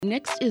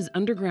Next is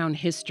Underground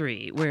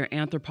History, where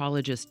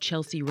anthropologist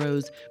Chelsea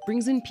Rose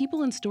brings in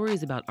people and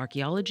stories about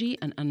archaeology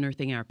and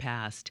unearthing our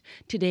past.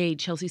 Today,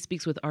 Chelsea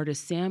speaks with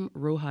artist Sam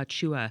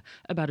Roxas-Chua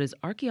about his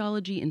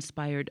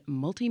archaeology-inspired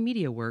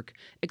multimedia work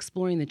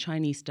exploring the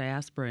Chinese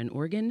diaspora in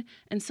Oregon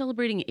and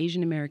celebrating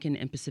Asian American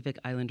and Pacific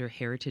Islander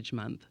Heritage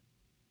Month.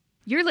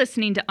 You're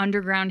listening to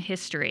Underground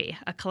History,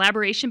 a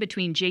collaboration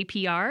between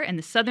JPR and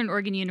the Southern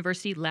Oregon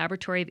University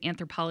Laboratory of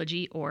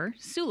Anthropology, or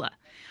SULA.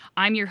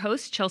 I'm your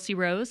host, Chelsea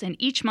Rose, and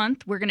each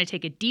month we're going to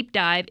take a deep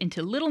dive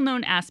into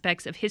little-known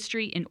aspects of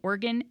history in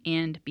Oregon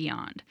and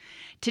beyond.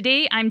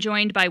 Today, I'm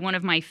joined by one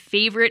of my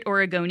favorite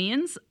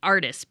Oregonians,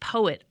 artist,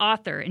 poet,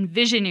 author, and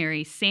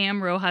visionary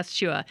Sam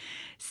Roxas-Chua.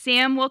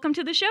 Sam, welcome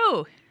to the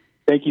show.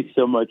 Thank you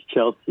so much,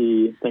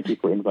 Chelsea. Thank you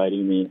for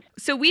inviting me.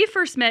 So we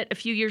first met a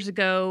few years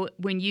ago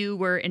when you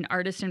were an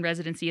artist in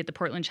residency at the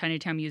Portland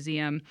Chinatown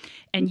Museum,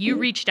 and you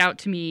reached out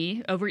to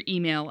me over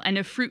email, and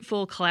a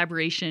fruitful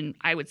collaboration,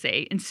 I would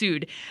say,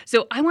 ensued.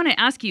 So I want to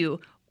ask you,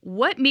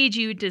 what made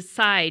you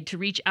decide to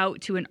reach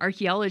out to an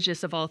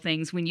archaeologist of all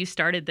things when you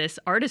started this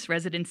artist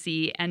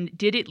residency, and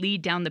did it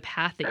lead down the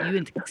path that you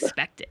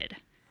expected?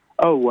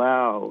 Oh,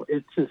 wow.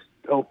 It just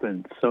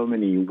opened so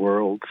many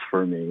worlds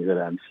for me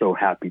that I'm so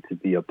happy to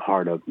be a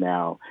part of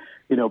now.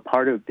 You know,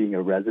 part of being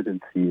a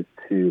residency is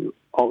to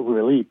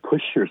really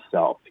push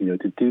yourself,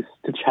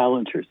 to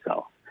challenge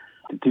yourself,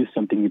 to do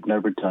something you've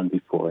never done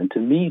before. And to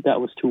me,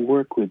 that was to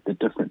work with the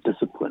different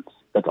disciplines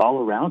that's all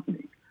around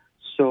me.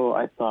 So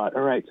I thought,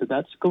 all right, so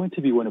that's going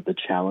to be one of the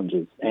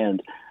challenges.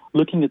 And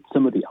looking at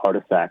some of the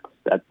artifacts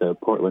at the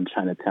Portland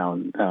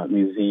Chinatown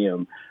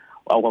Museum,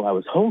 while I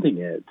was holding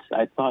it,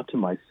 I thought to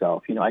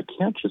myself, I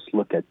can't just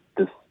look at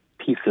this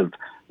piece of,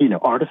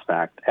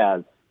 artifact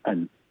as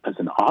an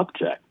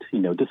object.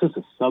 This is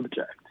a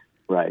subject,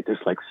 right? There's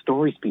like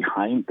stories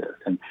behind this,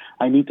 and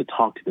I need to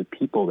talk to the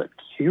people that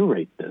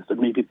curate this, and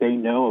maybe they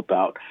know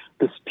about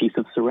this piece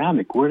of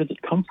ceramic. Where did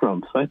it come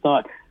from? So I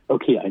thought,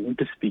 okay, I need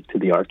to speak to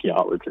the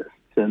archaeologists,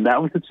 and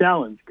that was a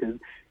challenge because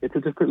it's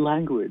a different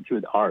language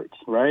with art,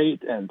 right?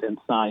 And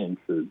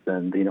sciences.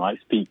 And, I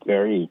speak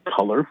very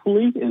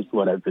colorfully is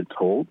what I've been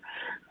told.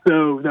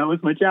 So that was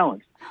my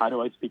challenge. How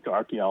do I speak to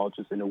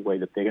archaeologists in a way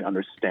that they can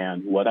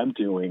understand what I'm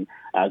doing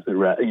as a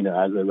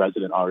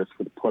resident artist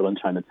for the Portland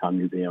Chinatown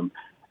Museum?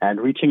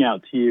 And reaching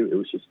out to you, it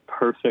was just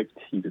perfect.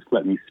 You just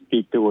let me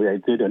speak the way I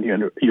did, and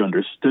you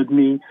understood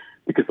me,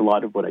 because a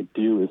lot of what I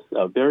do is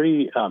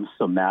very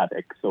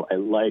somatic. So I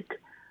like,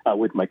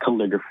 with my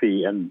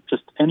calligraphy and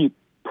just any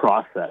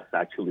process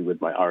actually with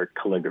my art,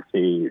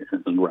 calligraphy,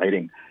 and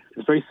writing,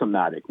 is very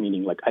somatic,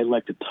 meaning like I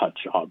like to touch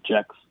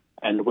objects.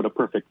 And what a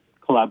perfect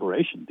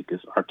collaboration, because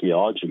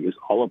archaeology is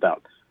all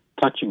about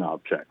touching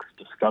objects,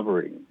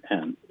 discovering,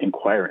 and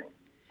inquiring.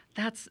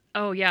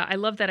 I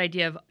love that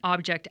idea of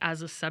object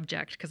as a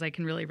subject, because I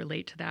can really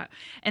relate to that.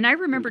 And I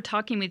remember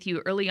talking with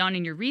you early on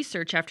in your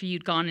research after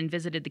you'd gone and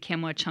visited the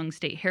Kam-Wah-Chunk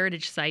State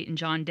Heritage Site in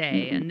John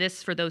Day. Mm-hmm. And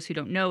this, for those who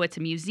don't know, it's a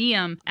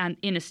museum and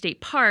in a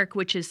state park,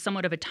 which is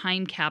somewhat of a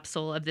time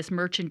capsule of this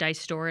merchandise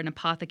store and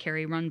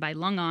apothecary run by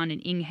Lung An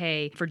and Ing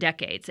Hei for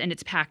decades. And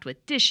it's packed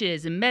with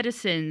dishes and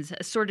medicines,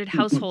 assorted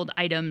household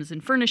items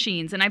and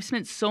furnishings. And I've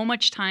spent so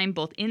much time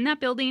both in that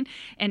building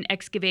and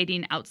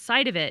excavating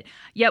outside of it.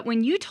 Yet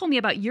when you told me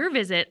about your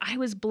visit, I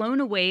was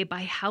blown away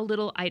by how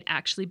little I'd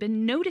actually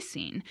been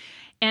noticing.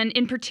 And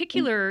in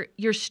particular,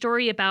 your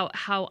story about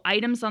how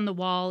items on the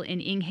wall in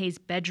Ing Hei's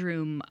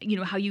bedroom,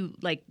 how you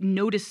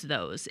noticed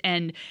those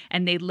and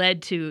they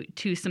led to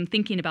some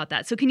thinking about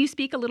that. So can you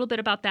speak a little bit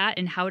about that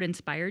and how it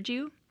inspired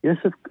you? Yes,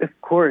 of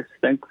course.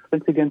 Thanks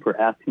again for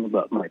asking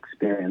about my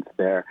experience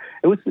there.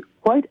 It was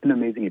quite an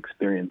amazing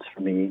experience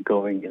for me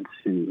going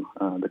into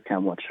the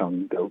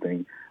Kam-Wah-Chunk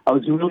building. I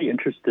was really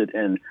interested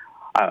in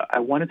I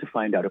wanted to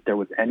find out if there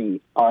was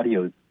any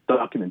audio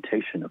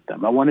documentation of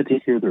them. I wanted to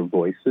hear their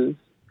voices,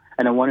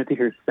 and I wanted to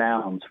hear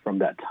sounds from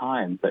that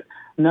time, but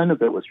none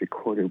of it was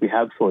recorded. We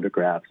have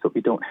photographs, but we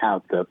don't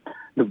have the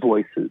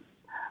voices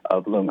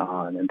of Lung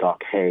An and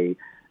Doc Hay.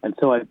 And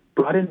so I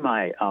brought in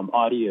my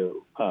audio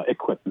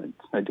equipment.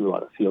 I do a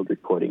lot of field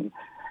recording.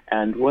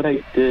 And what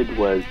I did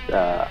was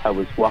I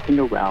was walking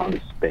around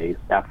the space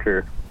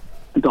after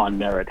Don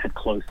Merritt had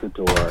closed the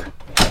door,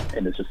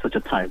 and it's just such a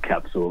time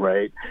capsule,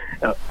 right,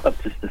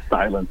 of just the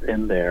silence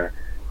in there.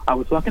 I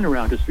was walking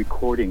around just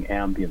recording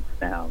ambient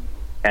sound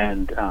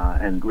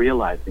and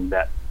realizing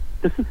that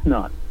this is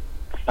not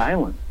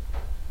silence,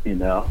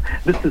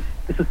 This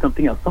is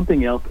something else.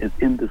 Something else is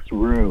in this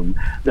room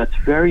that's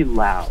very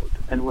loud.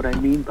 And what I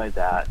mean by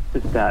that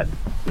is that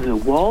the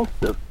walls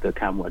of the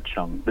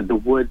Kam-Wah-Chunk, the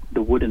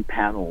wooden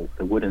panels,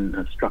 the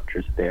wooden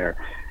structures there,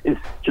 is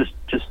just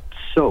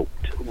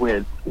soaked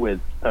with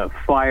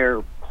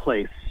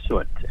fireplace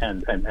soot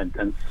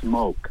and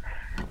smoke.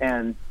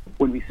 And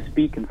when we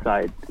speak, there's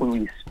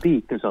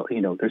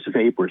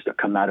vapors that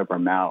come out of our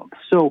mouths.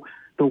 So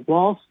the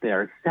walls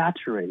there are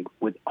saturated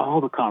with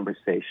all the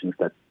conversations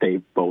that they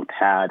both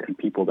had and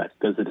people that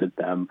visited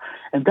them.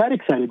 And that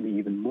excited me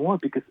even more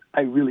because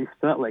I really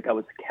felt like I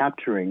was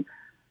capturing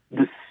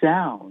the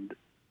sound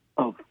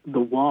of the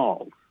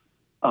walls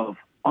of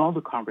all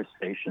the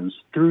conversations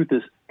through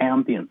this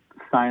ambient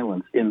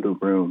silence in the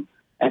room.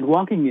 And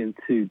walking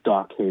into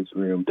Doc Hay's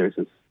room, there's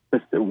this,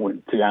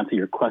 to answer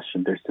your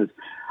question, there's this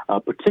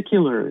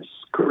particular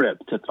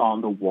script that's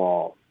on the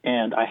wall,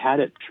 and I had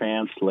it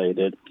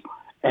translated.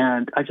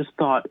 And I just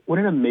thought, what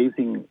an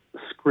amazing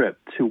script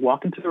to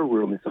walk into a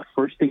room. It's the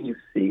first thing you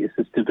see is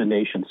this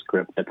divination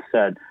script that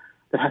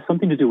has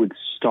something to do with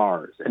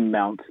stars and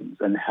mountains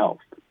and health.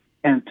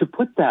 And to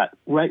put that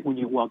right when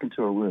you walk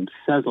into a room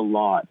says a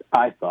lot,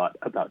 I thought,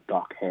 about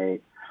Doc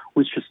Hay,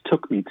 which just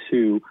took me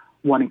to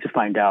wanting to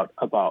find out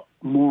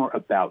more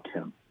about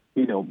him,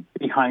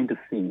 behind the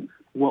scenes.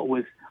 What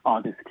was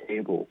on his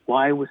table?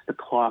 Why was the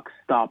clock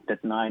stopped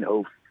at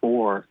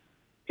 9:04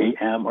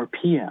 a.m. or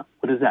p.m.?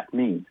 What does that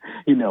mean?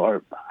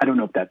 Or I don't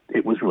know if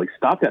it was really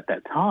stopped at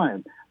that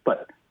time,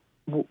 but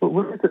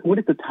what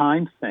is the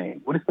time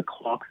saying? What is the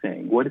clock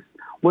saying? What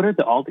are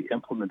all the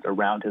implements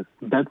around his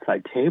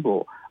bedside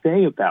table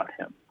say about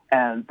him?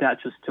 And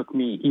that just took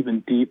me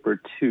even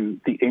deeper to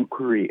the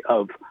inquiry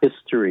of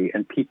history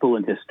and people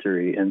in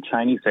history and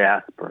Chinese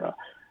diaspora,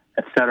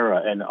 et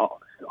cetera, and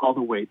all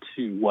the way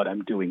to what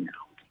I'm doing now.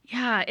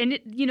 Yeah, and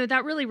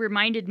that really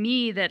reminded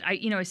me that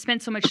I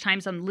spent so much time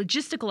on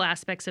logistical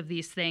aspects of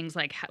these things,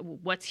 like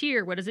what's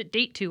here, what does it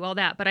date to, all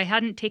that, but I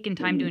hadn't taken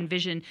time to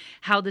envision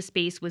how the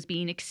space was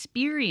being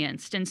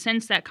experienced. And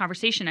since that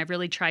conversation, I've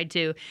really tried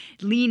to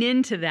lean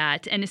into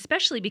that, and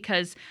especially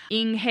because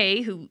Ing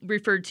Hay, who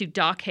referred to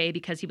Doc Hay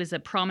because he was a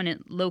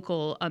prominent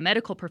local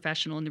medical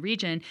professional in the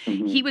region,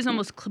 he was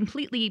almost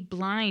completely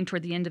blind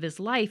toward the end of his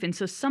life, and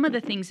so some of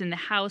the things in the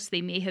house,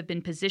 they may have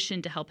been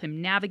positioned to help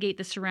him navigate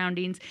the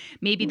surroundings.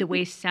 Maybe the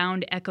way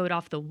sound echoed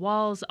off the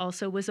walls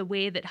also was a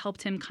way that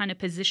helped him kind of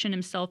position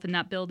himself in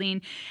that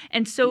building.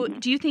 And so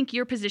do you think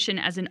your position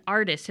as an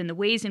artist and the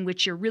ways in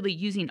which you're really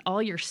using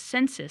all your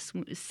senses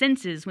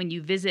when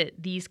you visit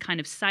these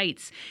kind of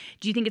sites,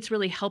 do you think it's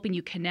really helping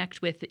you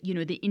connect with,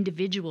 the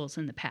individuals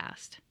in the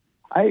past?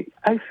 I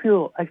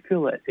feel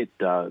that it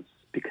does,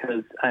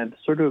 because I'm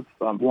sort of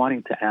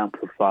wanting to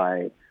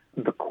amplify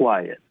the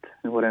quiet.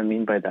 And what I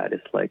mean by that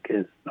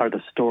are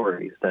the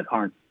stories that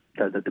aren't,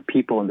 the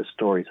people in the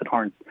stories that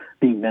aren't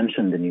being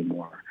mentioned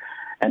anymore.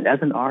 And as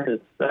an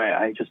artist,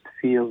 I just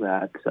feel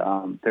that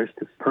there's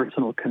this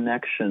personal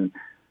connection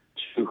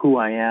to who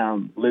I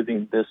am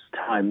living this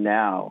time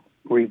now,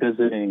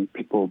 revisiting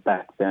people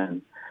back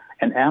then,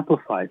 and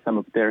amplify some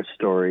of their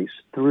stories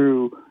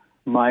through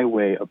my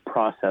way of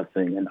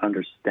processing and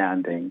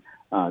understanding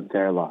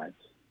their lives.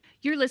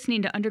 You're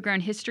listening to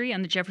Underground History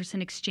on the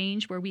Jefferson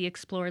Exchange, where we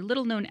explore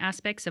little-known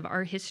aspects of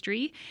our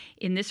history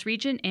in this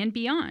region and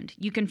beyond.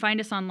 You can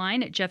find us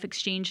online at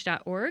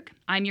jeffexchange.org.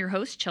 I'm your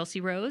host, Chelsea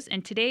Rose,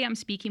 and today I'm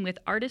speaking with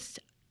artist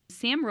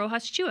Sam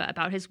Roxas-Chua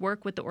about his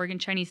work with the Oregon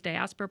Chinese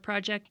Diaspora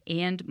Project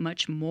and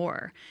much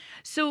more.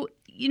 So,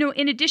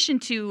 in addition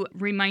to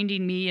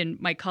reminding me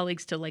and my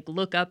colleagues to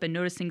look up and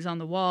notice things on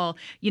the wall,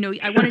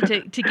 I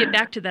wanted to get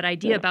back to that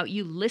idea about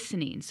you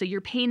listening. So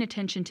you're paying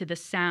attention to the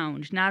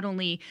sound, not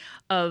only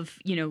of,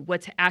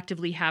 what's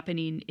actively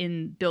happening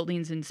in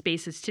buildings and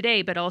spaces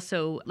today, but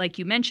also, like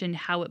you mentioned,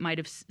 how it might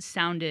have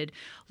sounded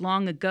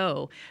long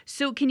ago.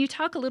 So can you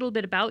talk a little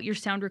bit about your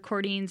sound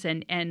recordings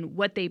and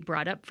what they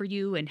brought up for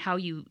you and how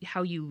you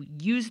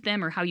used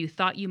them or how you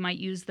thought you might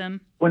use them?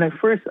 When I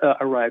first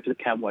arrived at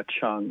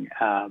Kam-Wah-Chung,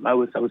 I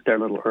was there a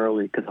little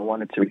early because I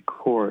wanted to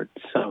record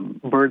some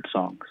bird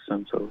songs,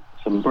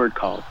 some bird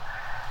calls.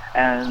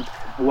 And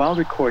while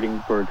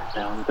recording bird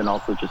sounds and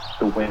also just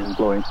the wind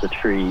blowing through the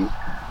trees,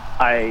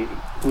 I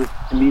was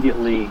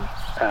immediately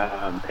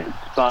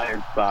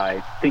inspired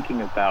by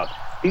thinking about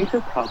these are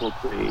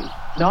probably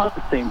not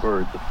the same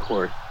birds, of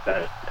course,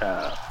 that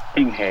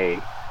Ing Hay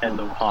and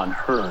Lo Han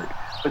heard,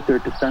 but they're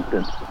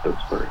descendants of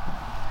those birds.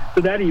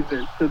 So that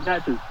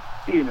just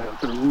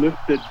sort of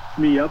lifted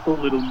me up a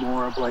little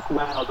more of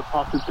wow, the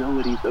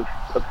possibilities of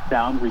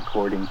sound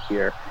recording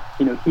here.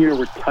 Here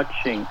we're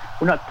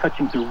not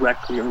touching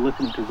directly or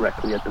listening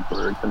directly at the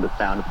birds and the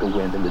sound of the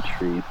wind in the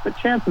trees, but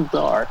chances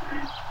are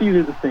these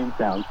are the same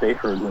sounds they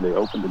heard when they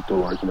opened the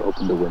doors and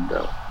opened the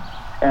window.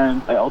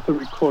 And I also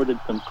recorded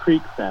some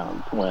creek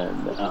sounds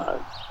when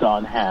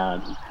Don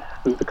Han,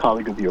 who's a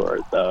colleague of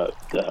yours,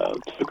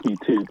 took me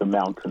to the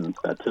mountains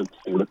to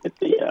look at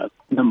the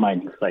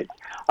mining sites.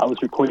 I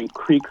was recording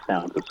creek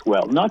sounds as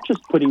well, not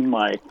just putting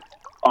my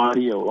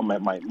audio or my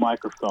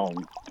microphone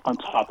on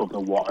top of the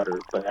water,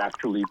 but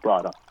actually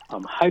brought up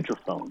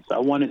hydrophones. I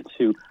wanted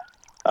to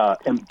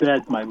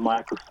embed my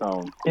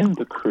microphone in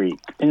the creek,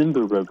 in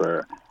the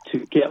river, to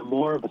get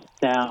more of a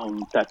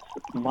sound that's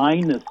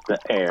minus the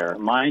air,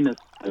 minus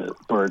the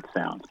bird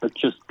sounds, but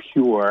just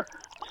pure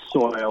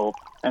soil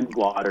and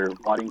water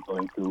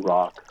going through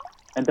rock.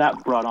 And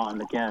that brought on,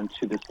 again,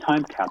 to this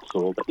time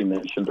capsule that you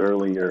mentioned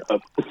earlier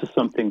of this is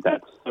something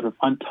that's sort of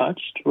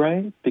untouched,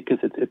 right? Because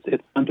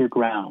it's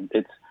underground.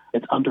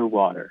 It's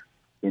underwater.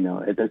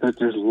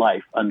 There's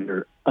life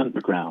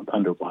underground,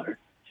 underwater.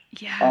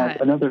 Yeah.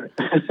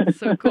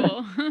 So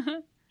cool.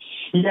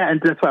 Yeah, and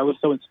that's why I was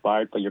so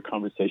inspired by your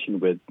conversation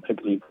with, I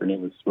believe her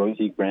name was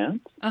Rosie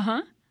Grant.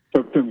 Uh-huh.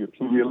 from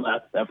your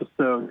last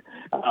episode,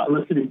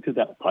 listening to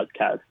that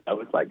podcast, I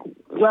was like,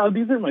 wow,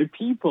 these are my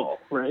people,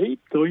 right?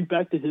 Going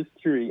back to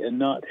history and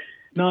not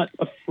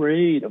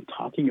afraid of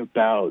talking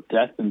about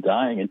death and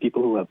dying and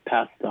people who have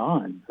passed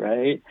on,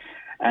 right?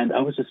 And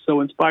I was just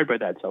so inspired by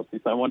that, Chelsea.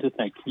 So I want to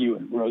thank you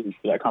and Rosie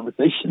for that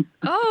conversation.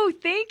 Oh,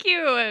 thank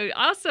you.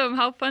 Awesome.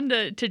 How fun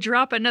to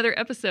drop another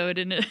episode.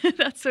 And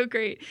that's so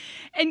great.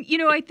 And,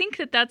 I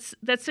think that's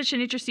such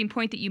an interesting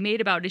point that you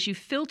made about as you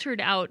filtered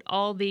out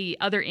all the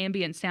other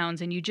ambient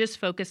sounds and you just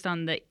focused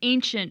on the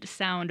ancient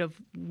sound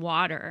of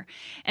water.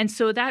 And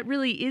so that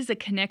really is a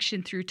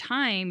connection through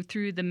time,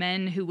 through the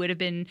men who would have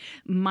been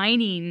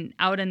mining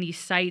out on these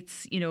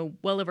sites,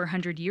 well over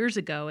 100 years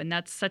ago. And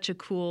that's such a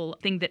cool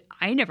thing that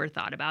I never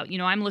thought about.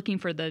 I'm looking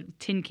for the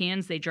tin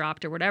cans they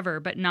dropped or whatever,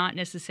 but not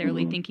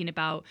necessarily thinking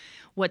about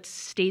what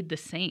stayed the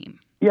same.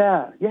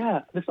 Yeah.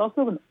 There's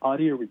also an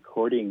audio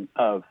recording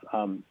of,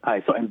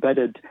 I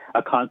embedded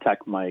a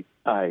contact mic.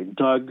 I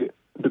dug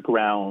the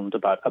ground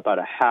about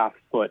a half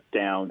foot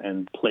down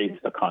and placed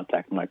a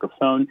contact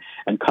microphone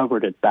and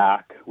covered it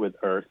back with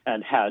earth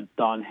and had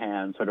Don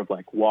Han sort of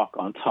like walk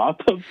on top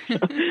of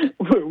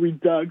where we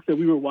dug. So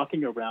we were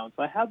walking around.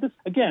 So I have this,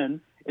 again,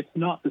 it's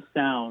not the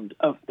sound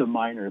of the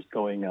miners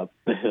going up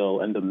the hill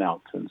and the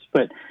mountains,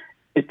 but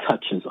it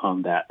touches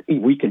on that.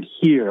 We can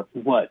hear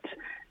what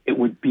it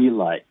would be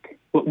like,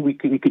 what we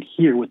could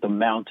hear what the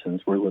mountains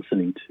were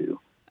listening to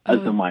as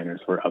the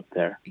miners were up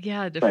there.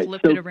 Yeah, to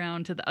flip it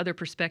around to the other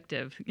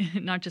perspective,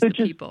 not just the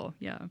people.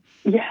 Yeah.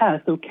 Yeah,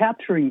 so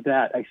capturing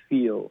that, I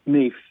feel,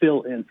 may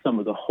fill in some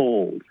of the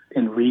holes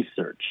in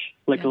research.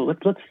 Let's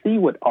see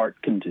what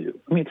art can do.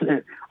 I mean,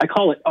 I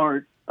call it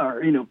art,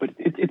 but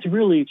it's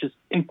really just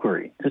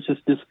inquiry. It's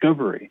just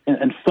discovery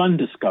and fun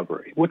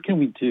discovery. What can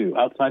we do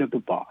outside of the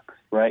box,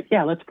 right?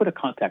 Yeah, let's put a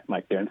contact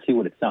mic there and see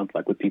what it sounds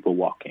like with people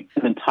walking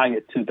and then tie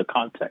it to the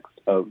context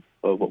of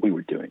what we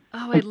were doing.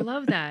 Oh, I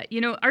love that.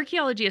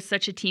 Archaeology is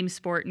such a team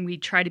sport, and we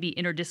try to be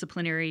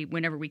interdisciplinary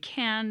whenever we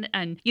can.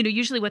 And,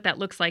 usually what that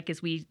looks like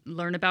is we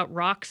learn about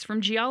rocks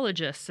from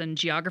geologists, and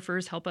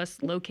geographers help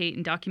us locate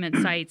and document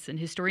sites, and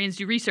historians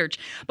do research.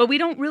 But we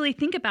don't really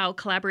think about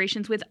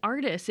collaborations with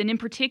artists, and in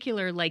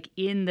particular, like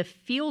in the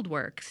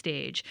fieldwork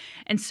stage.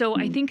 And so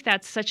I think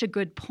that's such a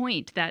good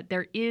point that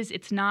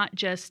it's not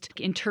just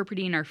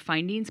interpreting our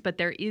findings, but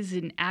there is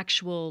an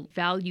actual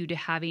value to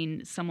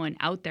having someone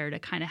out there to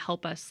kind of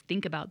help us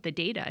think about the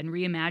data and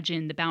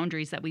reimagine the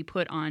boundaries that we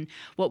put on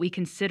what we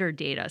consider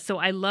data. So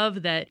I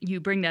love that you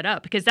bring that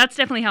up, because that's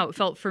definitely how it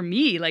felt for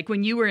me. Like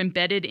when you were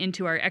embedded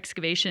into our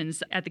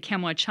excavations at the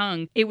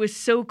Kamwachung, it was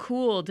so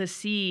cool to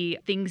see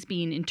things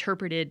being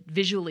interpreted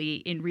visually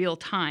in real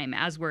time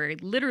as we're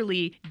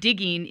literally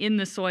digging in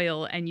the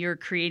soil and you're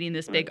creating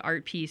this big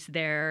art piece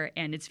there,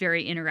 and it's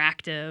very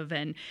interactive.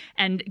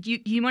 And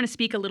you want to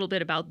speak a little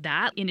bit about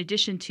that, in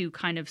addition to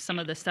kind of some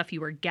of the stuff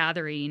you were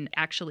gathering,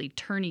 actually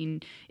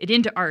turning it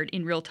into art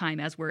in real time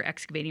as we're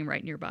excavating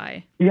right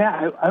nearby.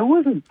 Yeah, I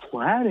wasn't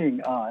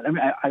planning on,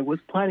 I was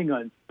planning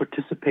on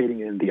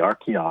participating in the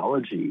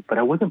archaeology, but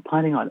I wasn't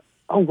planning on,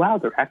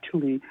 they're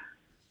actually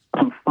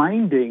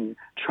finding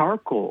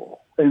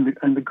charcoal in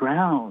the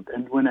ground.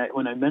 And when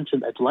I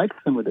mentioned I'd like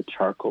some of the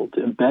charcoal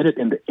to embed it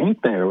in the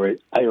ink that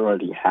I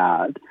already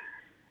had,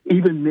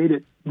 even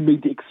made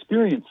the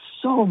experience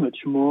so much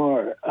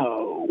more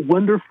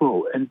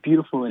wonderful and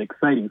beautiful and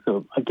exciting.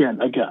 So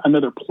again, I got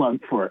another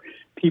plug for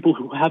people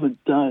who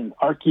haven't done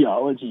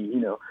archaeology.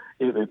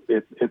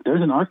 If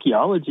there's an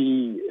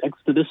archaeology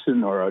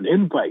expedition or an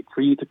invite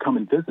for you to come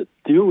and visit,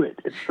 do it.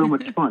 It's so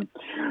much fun.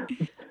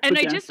 And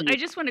I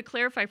just want to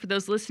clarify for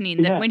those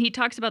listening that when he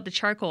talks about the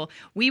charcoal,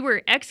 we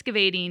were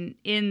excavating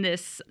in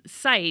this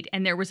site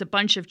and there was a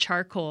bunch of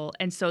charcoal.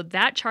 And so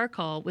that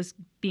charcoal was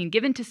being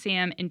given to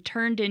Sam and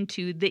turned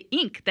into the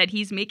ink that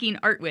he's making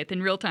art with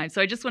in real time.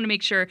 So I just want to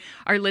make sure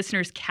our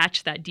listeners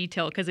catch that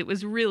detail, because it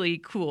was really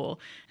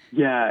cool.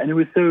 Yeah, and it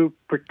was so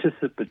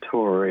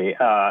participatory,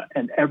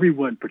 and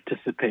everyone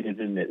participated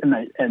in it.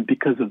 And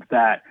because of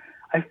that,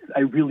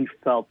 I really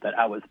felt that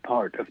I was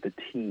part of the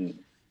team,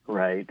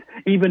 right?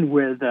 Even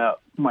with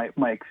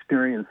my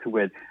experience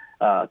with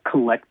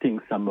collecting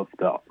some of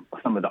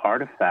the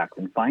artifacts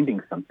and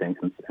finding some things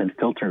and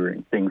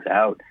filtering things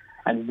out.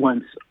 And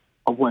once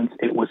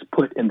it was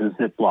put in the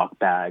Ziploc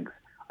bags,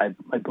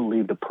 I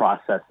believe the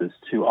process is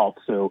to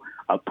also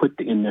put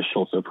the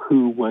initials of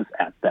who was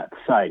at that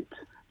site,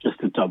 just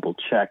to double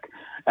check.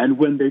 And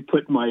when they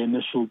put my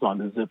initials on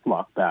the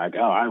Ziploc bag,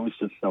 I was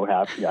just so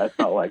happy. I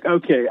felt like,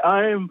 okay,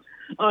 I'm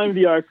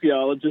the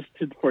archaeologist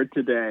for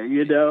today,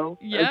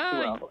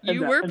 Yeah,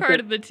 you were part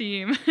of the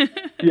team.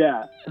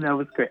 Yeah, and that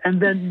was great. And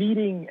then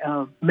meeting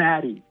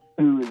Maddie,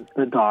 who is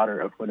the daughter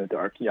of one of the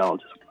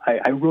archaeologists.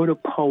 I wrote a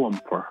poem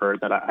for her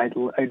that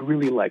I'd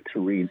really like to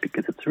read,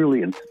 because it's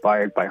really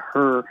inspired by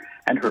her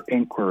and her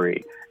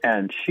inquiry.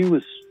 And she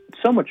was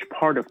so much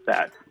part of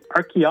that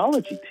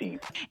archaeology team.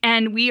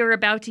 And we are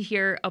about to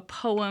hear a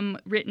poem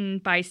written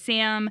by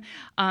Sam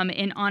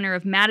in honor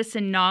of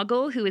Madison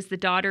Noggle, who is the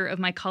daughter of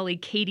my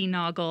colleague Katie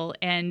Noggle,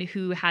 and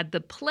who had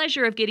the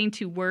pleasure of getting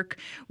to work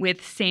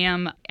with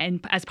Sam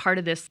and as part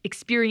of this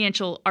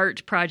experiential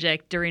art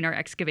project during our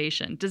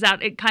excavation. Is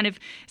that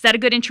a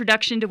good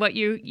introduction to what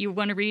you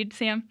want to read,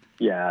 Sam?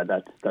 Yeah,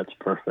 that's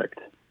perfect.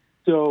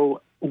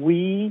 So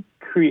I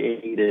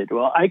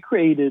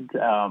created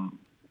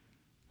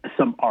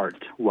some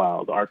art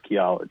while the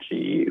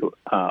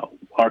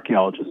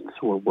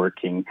archaeologists were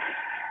working.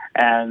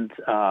 And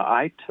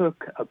I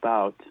took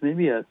about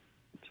maybe a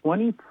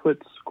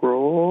 20-foot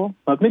scroll,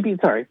 about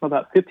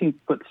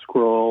 15-foot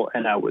scroll,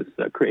 and I was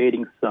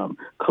creating some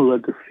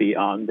calligraphy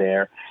on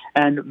there.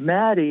 And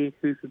Maddie,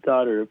 who's the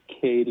daughter of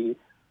Katie,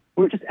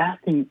 we're just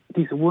asking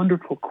these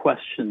wonderful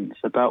questions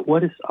about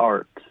what is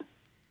art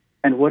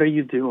and what are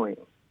you doing?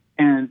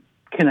 And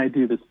can I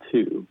do this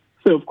too?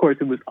 So, of course,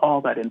 it was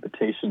all that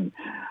invitation.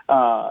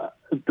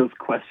 Those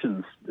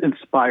questions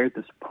inspired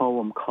this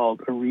poem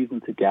called A Reason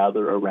to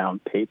Gather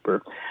Around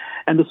Paper.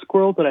 And the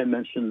scroll that I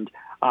mentioned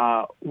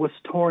was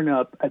torn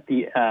up at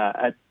the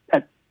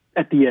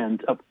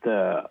end of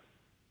the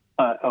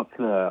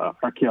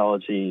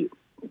archaeology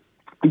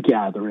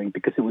gathering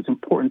because it was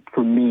important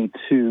for me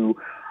to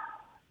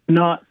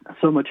not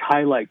so much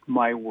highlight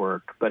my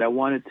work, but I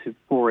wanted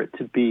for it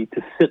to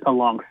sit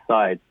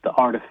alongside the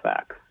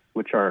artifacts,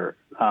 which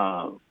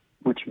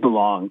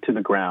belong to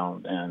the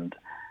ground and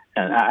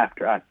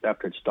after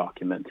it's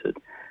documented.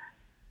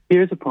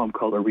 Here's a poem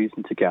called A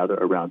Reason to Gather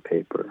Around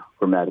Paper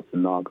for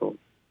Madison Noggle.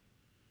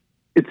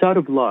 It's out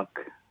of luck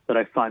that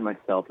I find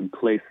myself in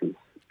places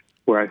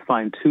where I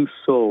find two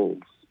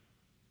souls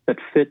that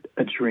fit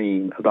a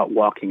dream about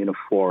walking in a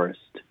forest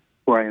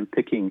where I am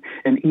picking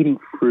and eating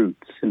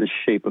fruits in the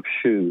shape of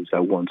shoes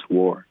I once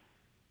wore.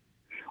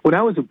 When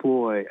I was a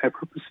boy, I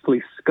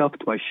purposefully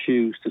scuffed my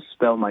shoes to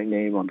spell my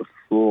name on the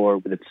floor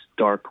with its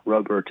dark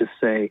rubber to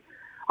say,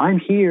 I'm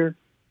here.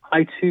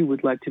 I, too,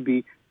 would like to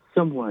be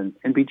someone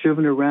and be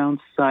driven around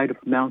side of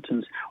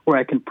mountains where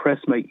I can press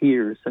my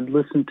ears and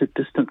listen to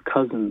distant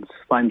cousins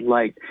find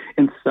light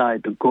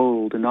inside the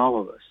gold in all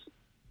of us.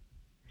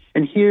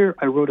 And here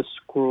I wrote a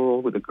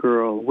scroll with a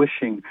girl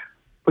wishing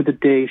for the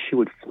day she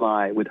would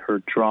fly with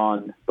her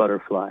drawn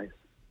butterflies.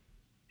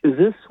 Is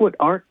this what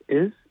art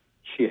is?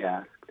 She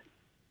asked.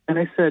 And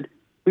I said,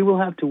 we will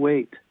have to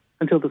wait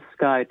until the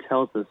sky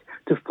tells us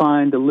to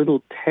find the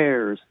little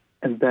tears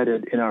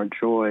embedded in our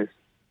joys.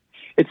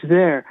 It's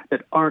there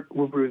that art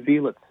will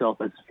reveal itself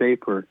as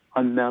vapor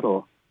on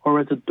metal or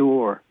as a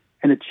door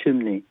and a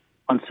chimney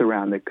on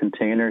ceramic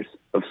containers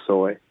of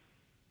soy.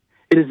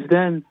 It is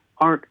then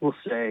art will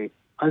say,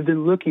 I've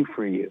been looking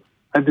for you.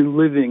 I've been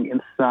living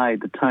inside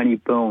the tiny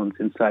bones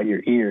inside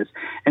your ears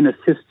and as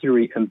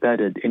history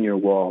embedded in your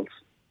walls.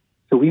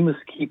 So we must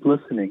keep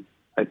listening,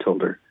 I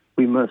told her.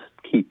 We must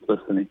keep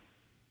listening.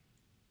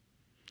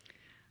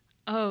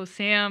 Oh,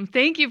 Sam,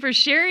 thank you for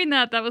sharing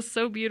that. That was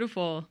so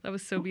beautiful.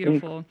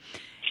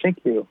 Thank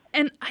you.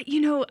 And,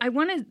 I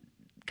want to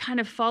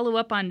kind of follow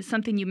up on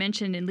something you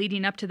mentioned and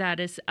leading up to that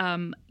is,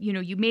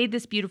 you made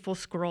this beautiful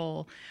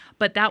scroll,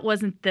 but that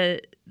wasn't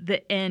the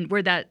end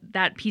where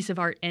that piece of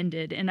art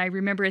ended. And I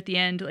remember at the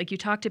end, like you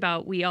talked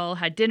about, we all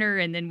had dinner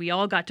and then we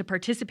all got to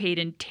participate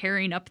in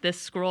tearing up this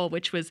scroll,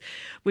 which was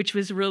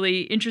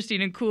really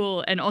interesting and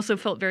cool and also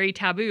felt very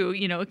taboo,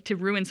 to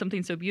ruin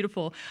something so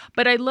beautiful.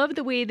 But I love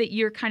the way that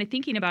you're kind of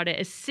thinking about it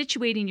as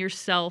situating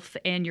yourself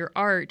and your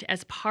art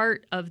as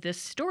part of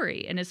this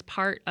story and as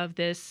part of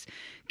this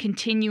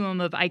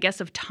continuum of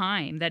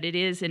time, that it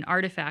is an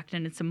artifact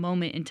and it's a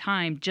moment in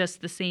time,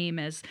 just the same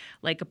as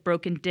like a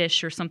broken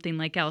dish or something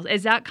like else.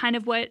 Is that kind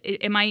of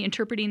am I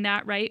interpreting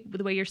that right with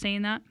the way you're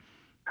saying that?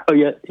 Oh,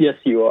 yes,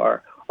 you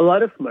are. A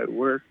lot of my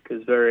work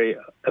is very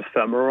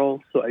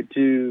ephemeral, so I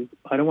don't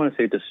want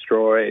to say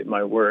destroy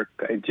my work.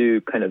 I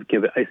do kind of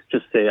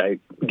I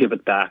give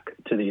it back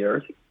to the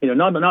earth.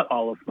 Not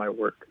all of my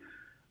work.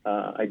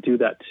 I do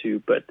that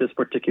too, but this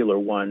particular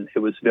one, it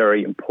was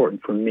very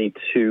important for me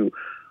to.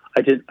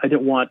 I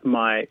didn't want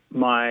the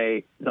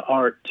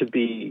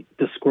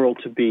scroll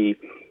to be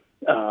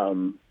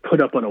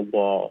put up on a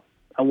wall.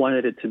 I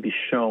wanted it to be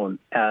shown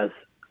as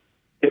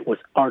it was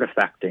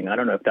artifacting. I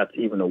don't know if that's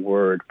even a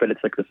word, but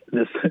it's like this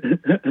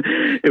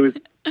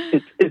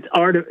it's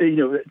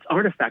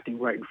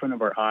artifacting right in front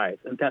of our eyes,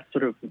 and that's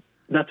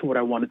what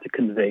I wanted to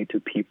convey to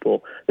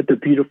people, that the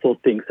beautiful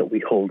things that we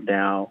hold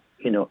now,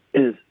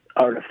 is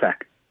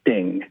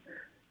artifacting.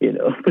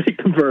 Putting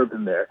the verb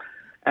in there.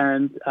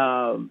 And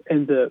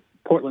in the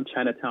Portland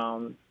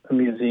Chinatown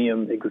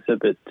Museum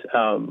exhibit,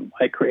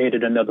 I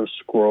created another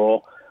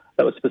scroll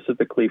that was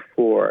specifically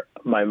for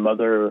my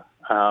mother,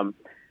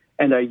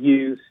 and I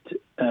used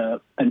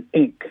an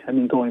ink.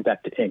 Going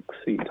back to ink.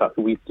 So you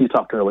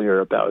talked earlier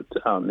about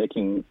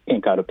making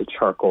ink out of the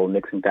charcoal,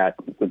 mixing that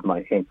with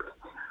my inks.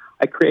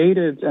 I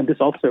created, and this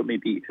also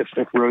maybe if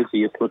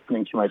Rosie is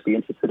listening, she might be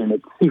interested in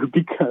it too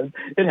because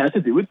it has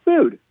to do with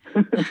food.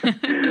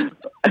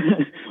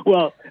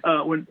 Well,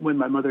 when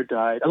my mother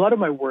died, a lot of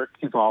my work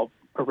evolved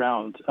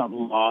around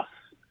loss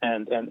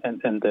and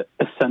the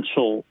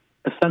essential.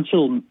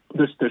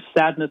 There's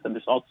sadness, and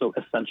there's also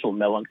essential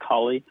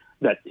melancholy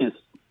that is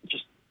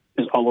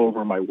all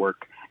over my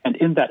work. And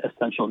in that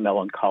essential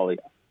melancholy,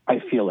 I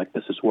feel like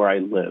this is where I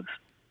live.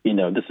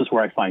 This is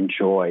where I find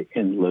joy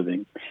in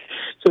living.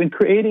 So I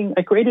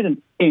created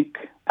an ink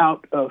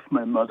out of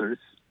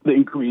the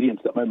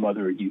ingredients that my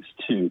mother used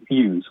to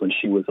use when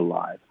she was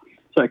alive.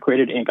 So I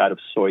created ink out of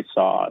soy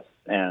sauce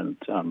and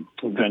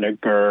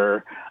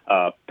vinegar,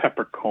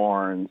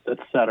 peppercorns,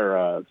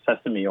 etc.,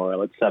 sesame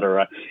oil,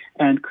 etc.,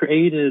 and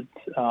created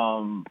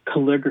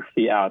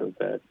calligraphy out of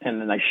it.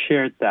 And then I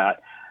shared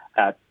that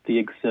at the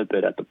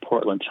exhibit at the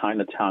Portland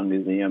Chinatown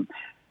Museum.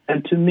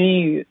 And to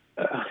me,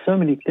 so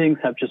many things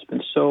have just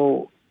been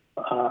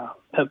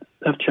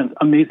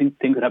amazing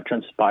things that have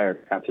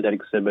transpired after that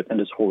exhibit and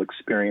this whole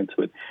experience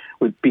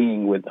with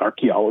being with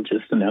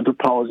archaeologists and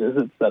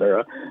anthropologists,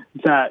 etc.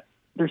 That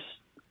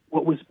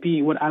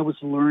what I was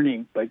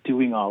learning by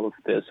doing all of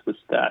this was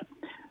that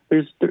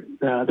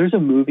there's a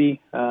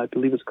movie, I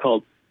believe it's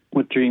called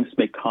What Dreams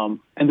May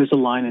Come, and there's a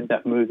line in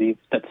that movie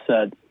that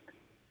said,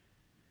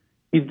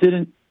 "You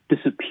didn't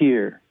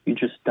disappear, you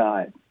just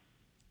died."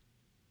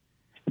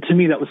 And to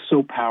me, that was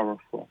so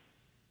powerful.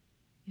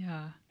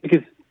 Yeah.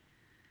 Because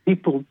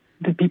people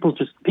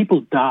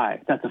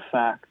die, that's a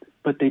fact,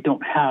 but they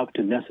don't have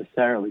to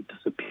necessarily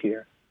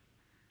disappear.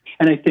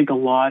 And I think a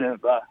lot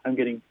of I'm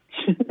getting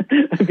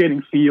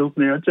feels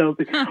now,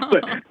 Chelsea.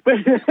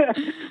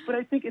 But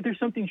I think there's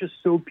something just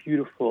so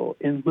beautiful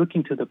in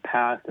looking to the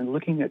past and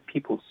looking at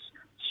people's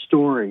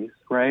stories,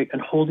 right,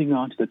 and holding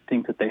on to the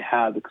things that they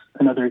have.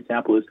 Another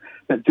example is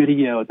that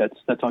video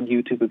that's on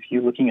YouTube of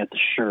you looking at the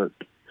shirt,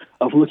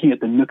 of looking at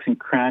the nooks and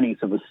crannies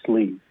of a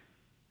sleeve.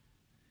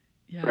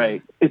 Yeah.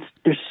 Right?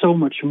 There's so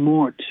much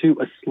more to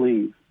a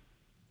sleeve.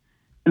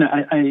 And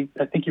I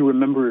think you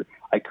remember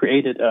I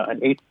created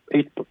an 8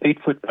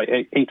 foot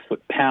by 8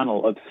 foot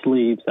panel of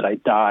sleeves that I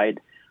dyed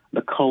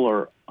the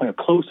color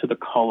close to the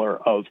color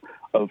of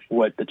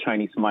what the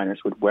Chinese miners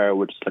would wear,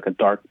 which is like a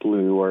dark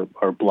blue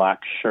or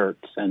black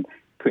shirts, and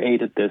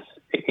created this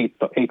 8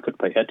 foot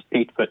by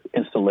 8 foot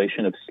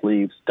installation of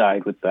sleeves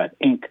dyed with that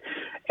ink,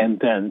 and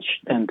then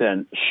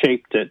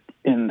shaped it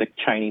in the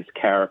Chinese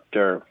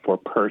character for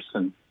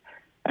person.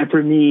 And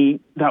for me,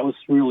 that was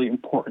really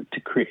important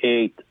to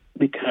create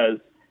because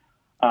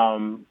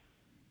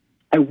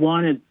I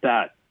wanted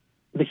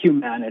the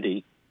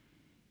humanity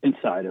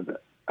inside of it.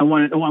 I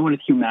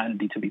wanted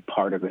humanity to be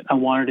part of it. I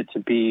wanted it to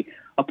be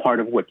a part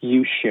of what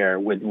you share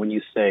when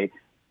you say,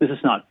 this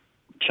is not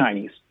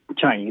Chinese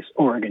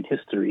Oregon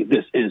history.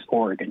 This is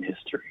Oregon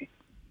history.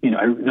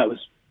 That was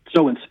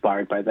so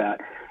inspired by that.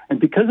 And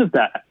because of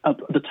that, at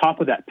the top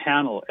of that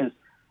panel is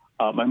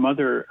my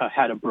mother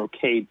had a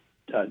brocade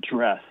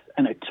dress,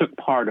 and I took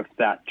part of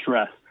that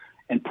dress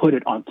and put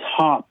it on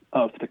top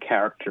of the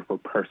character for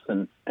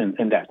person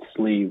in that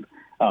sleeve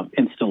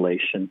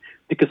installation,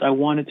 because I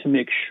wanted to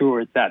make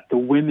sure that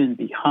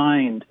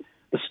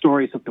the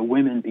stories of the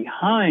women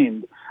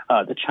behind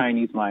the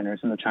Chinese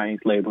miners and the Chinese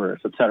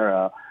laborers,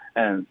 etc.,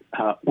 and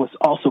was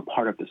also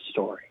part of the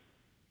story,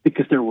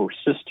 because there were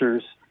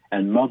sisters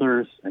and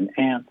mothers and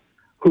aunts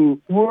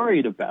who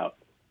worried about,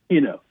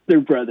 their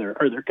brother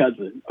or their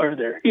cousin or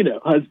their,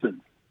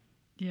 husband.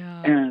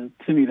 Yeah. And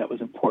to me, that was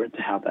important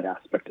to have that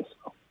aspect as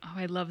well. Oh,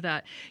 I love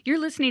that. You're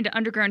listening to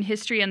Underground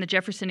History on the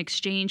Jefferson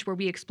Exchange, where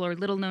we explore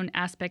little-known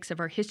aspects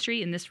of our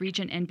history in this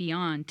region and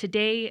beyond.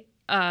 Today,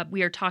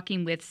 we are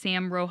talking with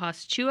Sam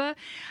Roxas-Chua,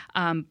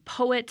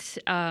 poet,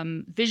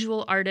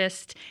 visual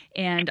artist,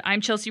 and I'm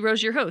Chelsea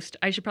Rose, your host.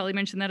 I should probably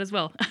mention that as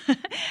well.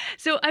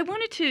 So I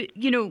wanted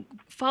to,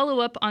 follow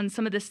up on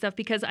some of this stuff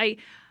because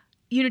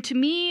to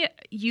me,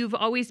 you've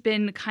always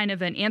been kind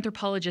of an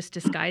anthropologist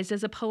disguised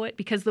as a poet,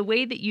 because the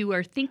way that you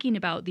are thinking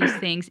about these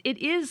things,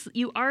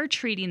 you are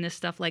treating this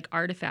stuff like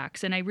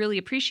artifacts. And I really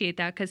appreciate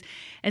that, because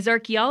as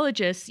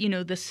archaeologists,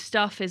 the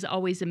stuff is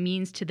always a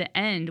means to the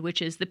end,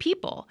 which is the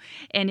people.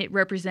 And it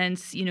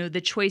represents,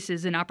 the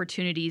choices and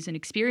opportunities and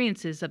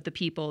experiences of the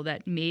people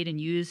that made and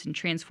used and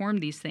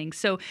transformed these things.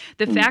 So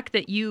the fact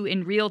that you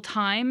in real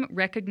time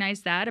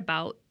recognize that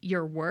about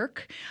your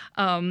work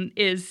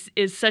is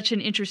such an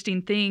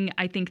interesting thing.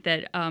 I think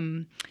that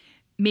I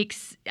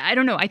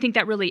think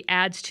that really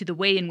adds to the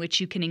way in which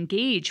you can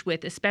engage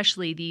with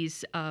especially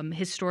these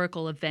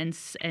historical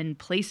events and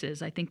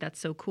places. I think that's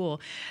so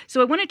cool.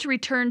 So I wanted to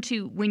return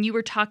to when you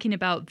were talking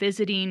about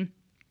visiting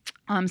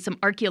some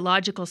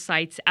archaeological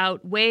sites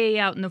way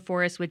out in the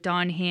forest with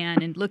Don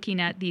Han, and looking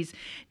at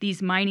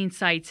these mining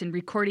sites and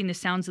recording the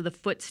sounds of the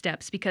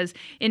footsteps. Because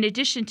in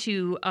addition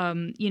to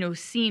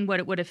seeing what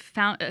it would have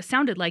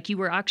sounded like, you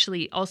were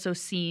actually also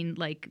seeing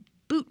like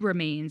boot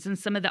remains and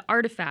some of the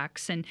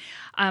artifacts. And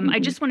I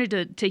just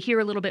wanted to hear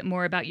a little bit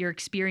more about your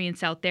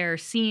experience out there,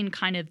 seeing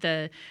kind of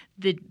the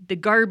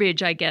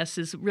garbage, I guess,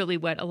 is really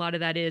what a lot of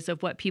that is,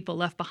 of what people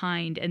left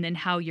behind, and then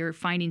how you're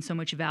finding so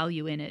much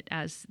value in it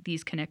as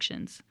these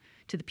connections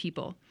to the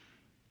people.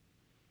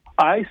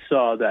 I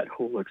saw that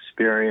whole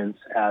experience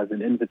as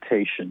an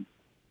invitation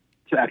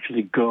to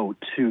actually go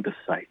to the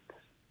sites,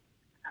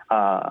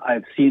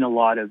 I've seen a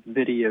lot of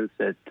videos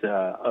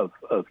of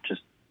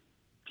just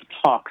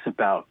talks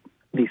about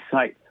these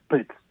sites,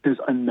 but there's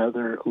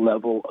another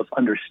level of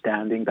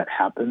understanding that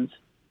happens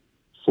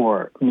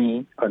for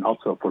me and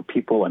also for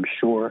people, I'm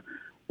sure,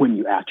 when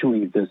you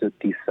actually visit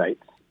these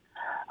sites.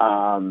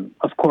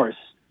 Of course,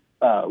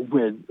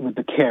 with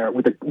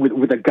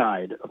a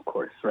guide, of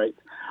course, right?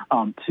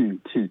 To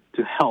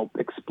help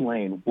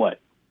explain what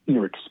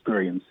you're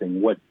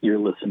experiencing, what you're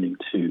listening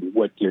to,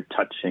 what you're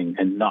touching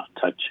and not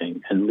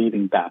touching, and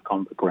leaving back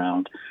on the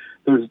ground.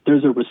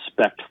 There's a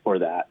respect for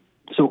that.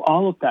 So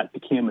all of that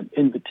became an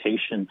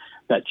invitation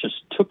that just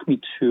took me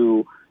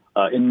to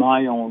in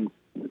my own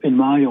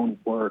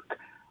work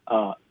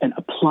and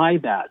apply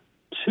that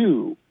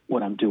to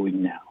what I'm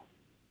doing now.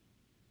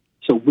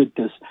 So with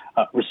this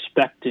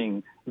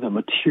respecting the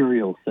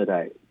materials that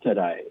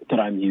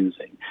I'm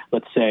using.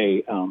 Let's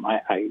say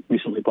I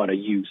recently bought a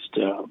used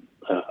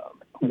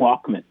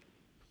Walkman,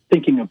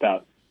 thinking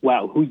about,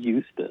 wow, who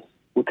used this?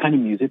 What kind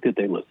of music did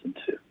they listen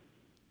to?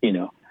 You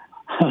know,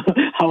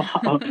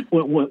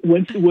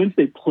 once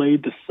they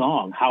played the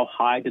song, how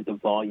high did the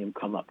volume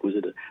come up?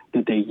 Did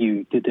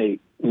they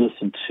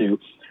listen to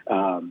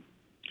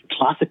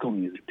classical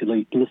music? Did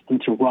they listen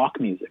to rock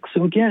music?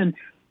 So again,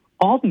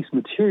 all these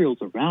materials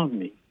around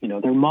me, you know,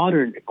 they're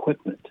modern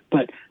equipment,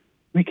 but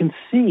we can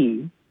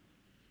see,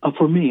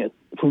 for me,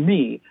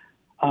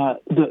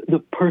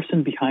 the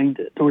person behind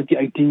it, or the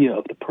idea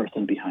of the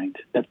person behind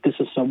it, that this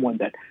is someone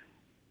that,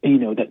 you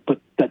know, that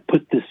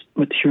put this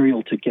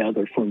material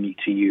together for me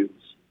to use.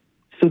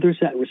 So there's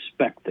that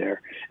respect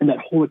there, and that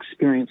whole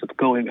experience of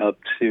going up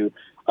to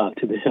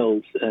the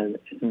hills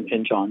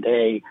in John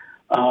Day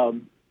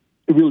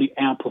really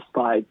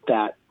amplified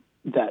that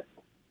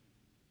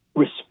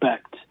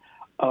respect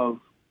of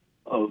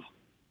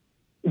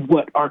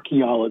what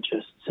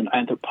archaeologists and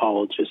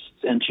anthropologists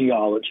and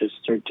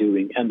geologists are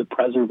doing, and the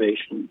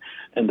preservation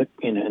and the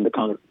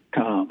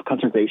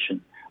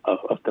conservation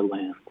of the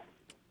land.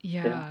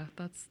 Yeah,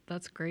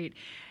 that's great.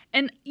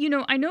 And, you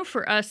know, I know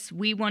for us,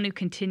 we want to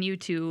continue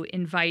to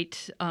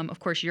invite, of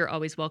course, you're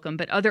always welcome,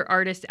 but other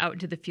artists out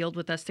into the field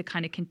with us to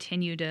kind of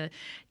continue to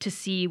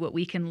see what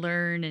we can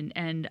learn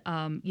and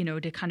you know,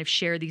 to kind of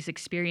share these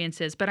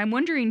experiences. But I'm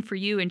wondering for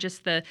you, in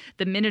just the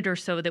minute or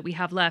so that we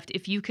have left,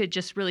 if you could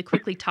just really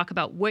quickly talk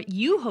about what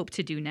you hope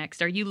to do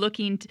next. Are you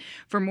looking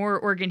for more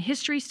Oregon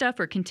history stuff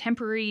or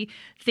contemporary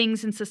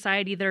things in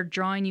society that are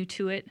drawing you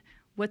to it?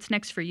 What's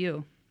next for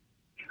you?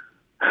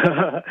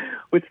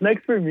 What's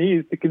next for me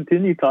is to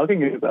continue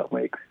talking about my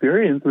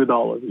experience with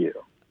all of you,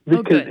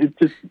 because it's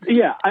just,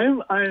 yeah,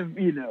 I'm,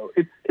 you know,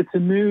 it's a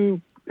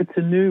new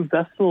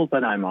vessel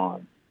that I'm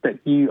on, that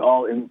you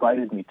all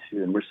invited me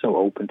to, and were so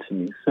open to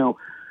me. So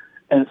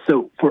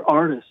for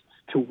artists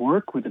to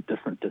work with the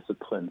different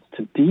disciplines,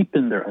 to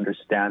deepen their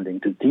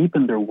understanding, to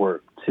deepen their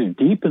work, to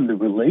deepen the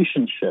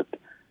relationship,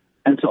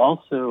 and to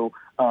also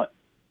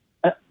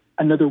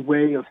another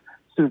way of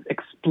sort of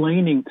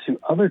explaining to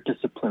other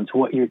disciplines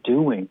what you're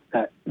doing,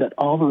 that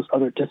all those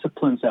other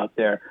disciplines out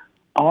there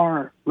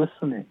are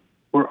listening.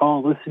 We're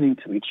all listening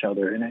to each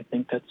other, and I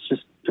think that's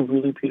just a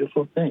really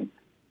beautiful thing.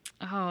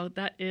 Oh,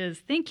 that is.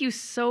 Thank you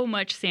so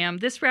much, Sam.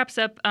 This wraps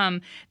up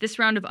this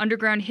round of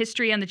Underground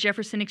History on the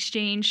Jefferson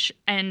Exchange,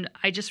 and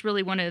I just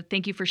really want to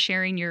thank you for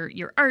sharing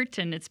your art,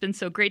 and it's been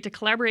so great to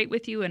collaborate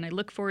with you, and I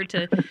look forward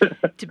to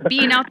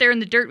being out there in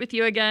the dirt with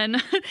you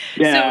again.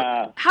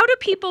 Yeah. So how do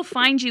people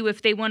find you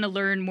if they want to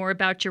learn more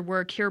about your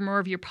work, hear more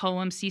of your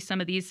poems, see some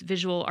of these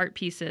visual art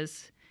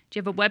pieces? Do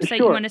you have a website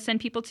you want to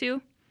send people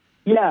to?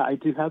 Yeah, I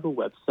do have a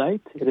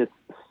website. It is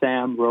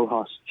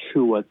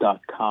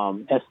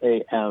samroxaschua.com,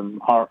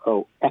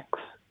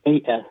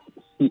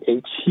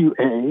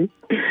 SamRoxaschua.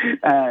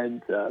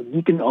 And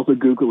you can also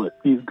Google it.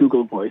 Use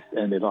Google Voice,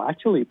 and it'll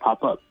actually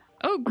pop up.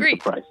 Oh,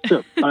 great. Surprise.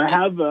 So I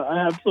have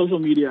social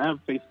media. I have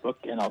Facebook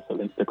and also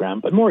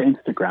Instagram, but more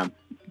Instagram.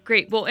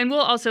 Great. Well, and we'll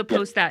also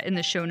post that in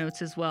the show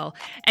notes as well.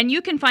 And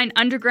you can find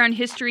Underground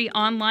History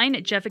online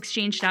at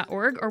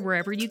jeffexchange.org or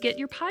wherever you get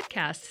your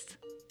podcasts.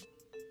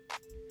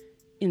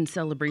 In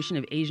celebration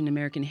of Asian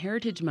American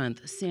Heritage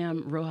Month,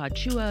 Sam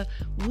Roxas-Chua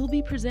will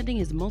be presenting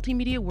his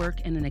multimedia work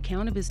and an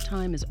account of his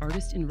time as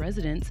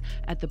artist-in-residence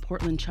at the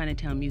Portland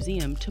Chinatown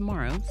Museum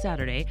tomorrow,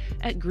 Saturday,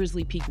 at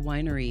Grizzly Peak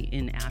Winery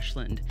in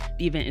Ashland.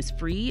 The event is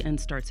free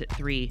and starts at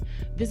 3.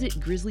 Visit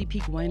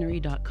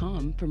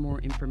grizzlypeakwinery.com for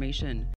more information.